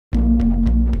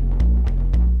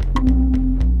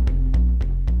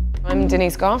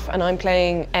Denise Gough and I'm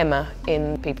playing Emma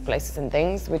in People, Places and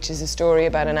Things, which is a story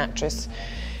about an actress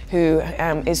who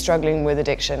is struggling with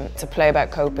addiction. It's a play about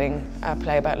coping, a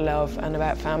play about love and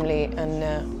about family,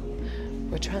 and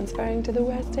we're transferring to the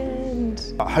West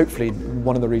End. Hopefully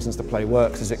one of the reasons the play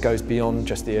works is it goes beyond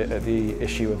just the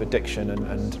issue of addiction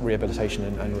and rehabilitation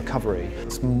and recovery.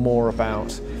 It's more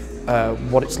about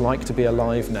what it's like to be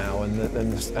alive now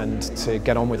and to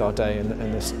get on with our day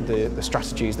and the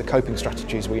strategies, the coping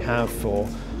strategies we have for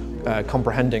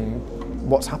comprehending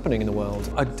what's happening in the world.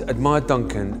 I'd admired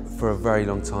Duncan for a very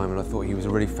long time and I thought he was a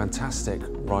really fantastic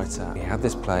writer. He had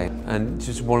this play and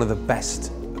just one of the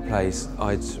best plays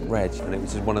I'd read, and it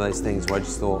was just one of those things where I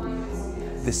just thought,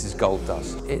 this is gold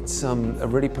dust. It's a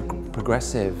really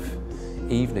progressive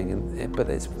evening, but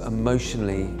it's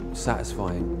emotionally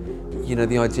satisfying. You know,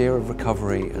 the idea of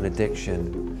recovery and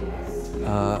addiction,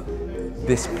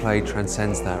 this play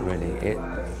transcends that really.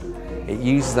 It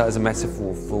uses that as a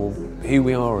metaphor for who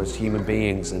we are as human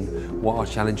beings and what our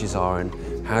challenges are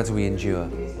and how do we endure.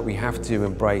 We have to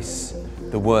embrace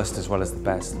the worst as well as the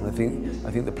best, and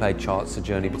I think the play charts a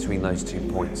journey between those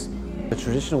 2 points. The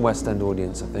traditional West End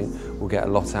audience, I think, will get a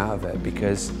lot out of it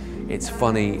because it's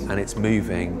funny and it's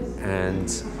moving and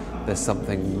there's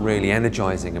something really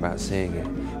energising about seeing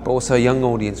it. But also a young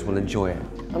audience will enjoy it.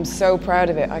 I'm so proud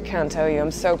of it, I can't tell you,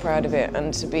 I'm so proud of it,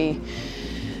 and to be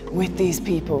with these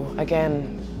people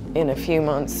again in a few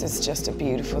months is just a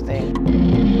beautiful thing.